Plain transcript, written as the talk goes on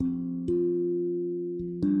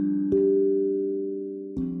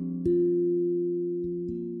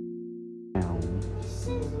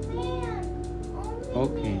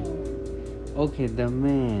Okay. Okay, the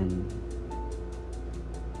man.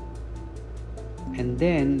 And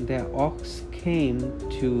then the ox came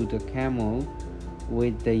to the camel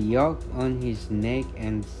with the yoke on his neck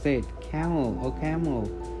and said, Camel, oh camel,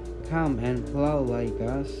 come and plow like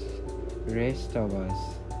us, rest of us.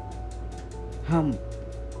 Hump,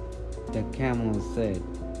 the camel said,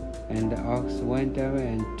 and the ox went away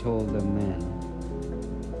and told the man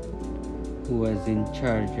who was in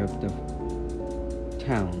charge of the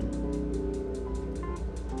town.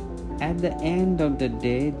 At the end of the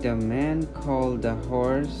day, the man called the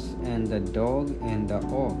horse and the dog and the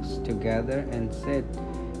ox together and said,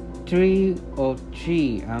 Tree, oh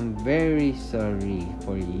tree, I'm very sorry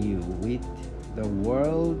for you with the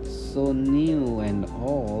world so new and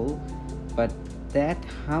all, but that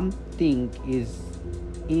hump thing is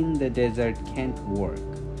in the desert can't work,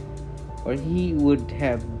 or he would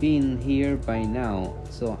have been here by now,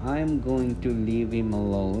 so I'm going to leave him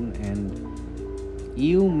alone, and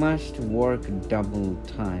you must work double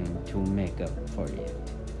time to make up for it.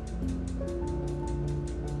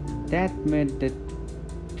 That made the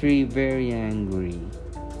tree very angry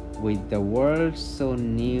with the world so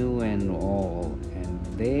new and all, and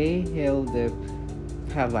they held a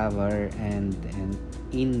palaver and an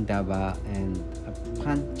indaba and a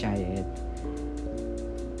panchayat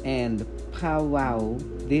and powwow.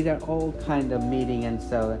 These are all kind of meeting and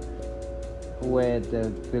so where the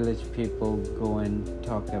village people go and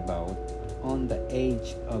talk about on the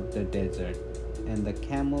edge of the desert, and the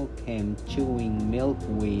camel came chewing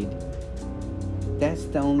milkweed. That's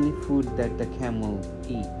the only food that the camel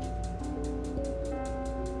eat.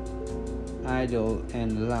 Idle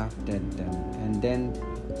and laughed at them, and then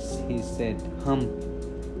he said hump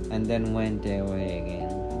and then went away again.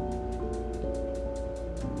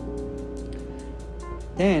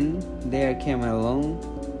 Then there came along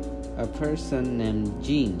a person named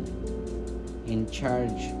Jean, in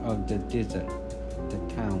charge of the desert, the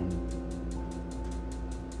town,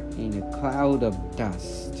 in a cloud of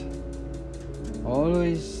dust.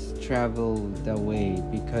 Always travel the way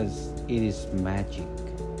because it is magic.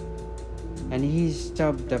 And he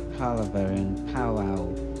stopped the palaver and powwow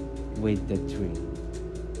with the tree.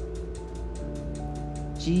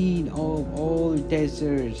 Jean of all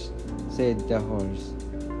deserts, said the horse,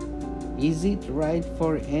 is it right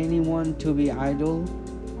for anyone to be idle?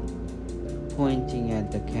 Pointing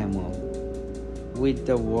at the camel. With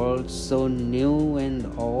the world so new and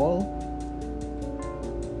all?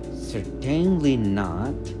 Certainly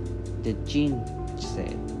not, the Jinn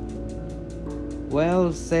said.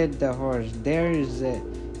 Well, said the horse, there's a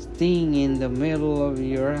thing in the middle of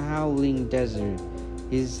your howling desert.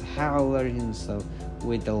 He's howler himself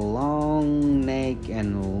with a long neck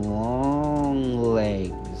and long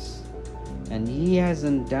legs. And he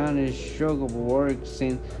hasn't done a stroke of work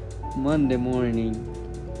since Monday morning.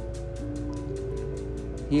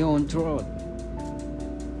 He on trot.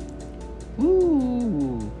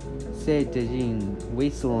 Woo, said the Jinn,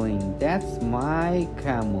 whistling. That's my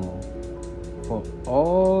camel. For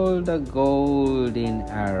all the gold in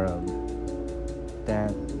Arab.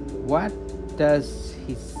 That what does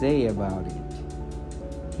he say about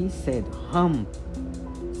it? He said hump,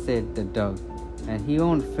 said the dog, and he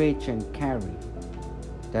won't fetch and carry.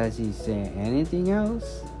 Does he say anything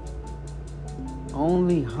else?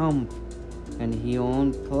 Only hump, and he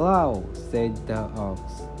won't plow, said the ox.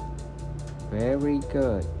 Very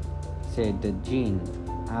good, said the Jinn.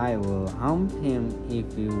 I will hump him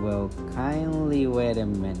if you will kindly wait a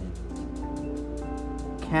minute.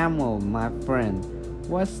 Camel, my friend,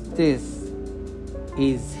 what's this?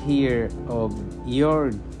 Is here of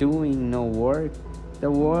your doing no work? The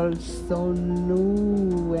world's so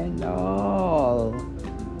new and all.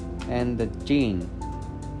 And the Jinn,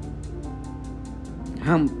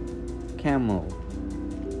 hump, camel,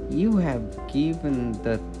 you have given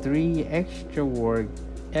the 3 extra work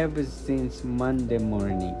ever since Monday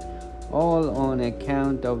morning, all on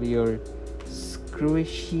account of your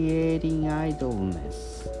excruciating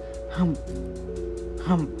idleness. Hump,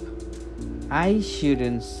 hump. I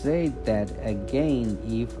shouldn't say that again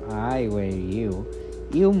if I were you.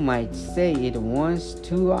 You might say it once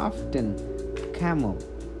too often. Camel,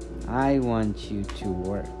 I want you to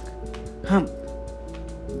work. Hump.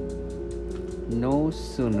 No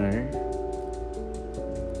sooner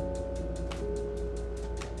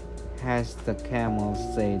has the camel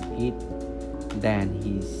said it than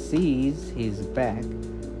he sees his back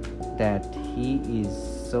that he is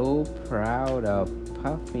so proud of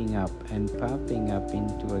puffing up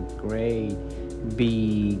into a great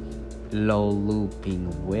big low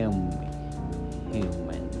looping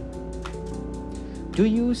human. Do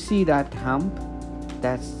you see that hump?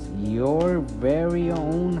 That's your very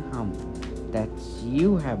own hump that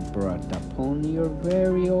you have brought upon your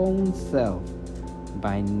very own self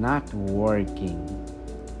by not working.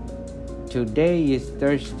 Today is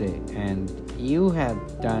Thursday and you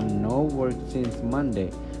have done no work since Monday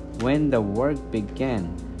when the work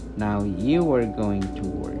began. Now you are going to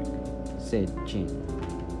work, said Jin.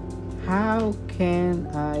 How can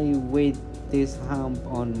I with this hump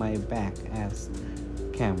on my back? Asked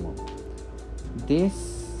Camel.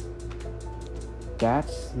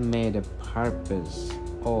 That's made a purpose,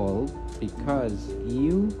 all because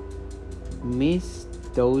you missed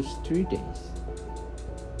those 3 days.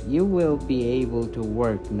 You will be able to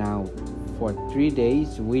work now for 3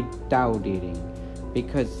 days without eating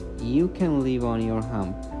because you can live on your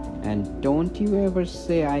hump. And don't you ever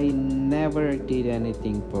say I never did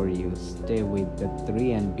anything for you. Stay with the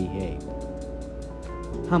 3 and behave.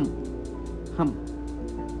 Hump, hump.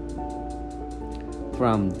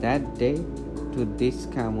 From that day to this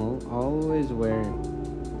camel always wear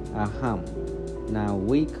a hump. Now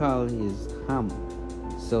we call his hump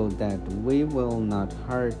so that we will not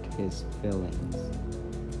hurt his feelings.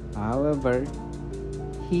 However,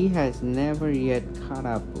 he has never yet caught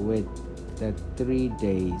up with the 3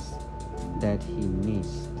 days that he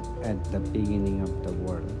missed at the beginning of the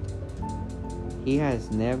world. He has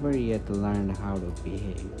never yet learned how to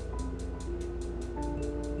behave.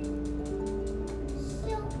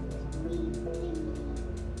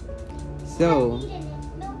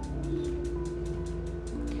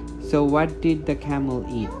 So what did the camel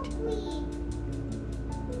eat?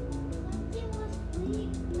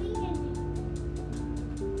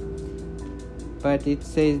 But it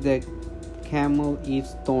says that camel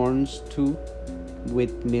eats thorns too,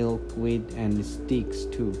 with milkweed and sticks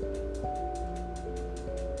too.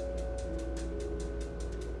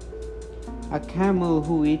 A camel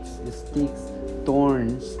who eats sticks,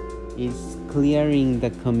 thorns, is clearing the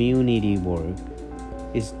community work,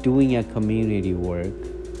 is doing a community work.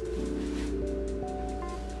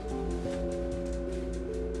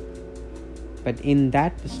 But in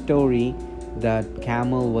that story, the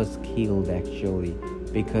camel was killed actually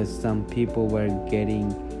because some people were getting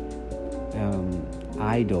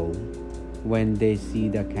idle when they see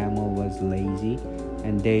the camel was lazy,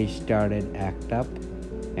 and they started act up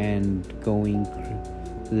and going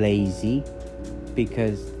lazy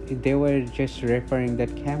because they were just referring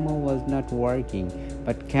that camel was not working,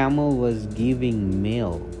 but camel was giving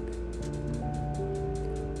milk.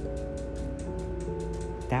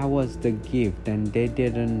 That was the gift, and they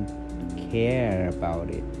didn't care about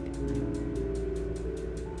it.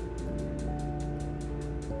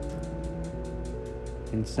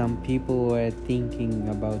 And some people were thinking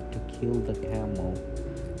about to kill the camel,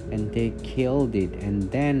 and they killed it,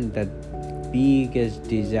 and then the biggest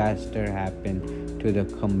disaster happened to the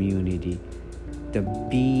community. The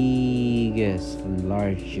biggest,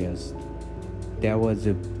 largest. There was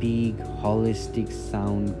a big holistic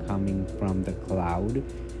sound coming from the cloud,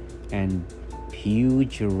 and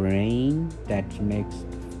huge rain that makes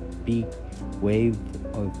big wave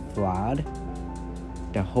of flood.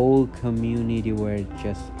 The whole community were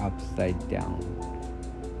just upside down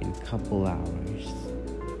in couple hours.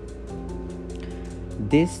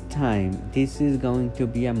 This time, this is going to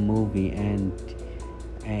be a movie, and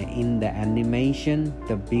in the animation,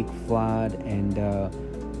 the big flood and the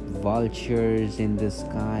vultures in the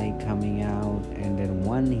sky coming out, and then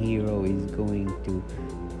one hero is going to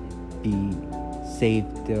save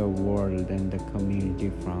the world and the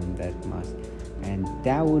community from that mess. And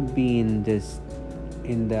that would be in the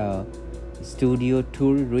studio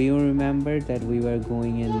tour. Do you remember that we were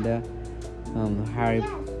going in the Harry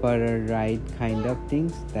Potter ride kind of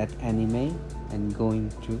things, that anime, and going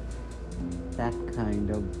to that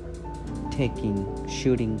kind of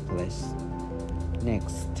shooting place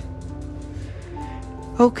next.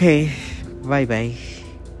 Okay, bye bye.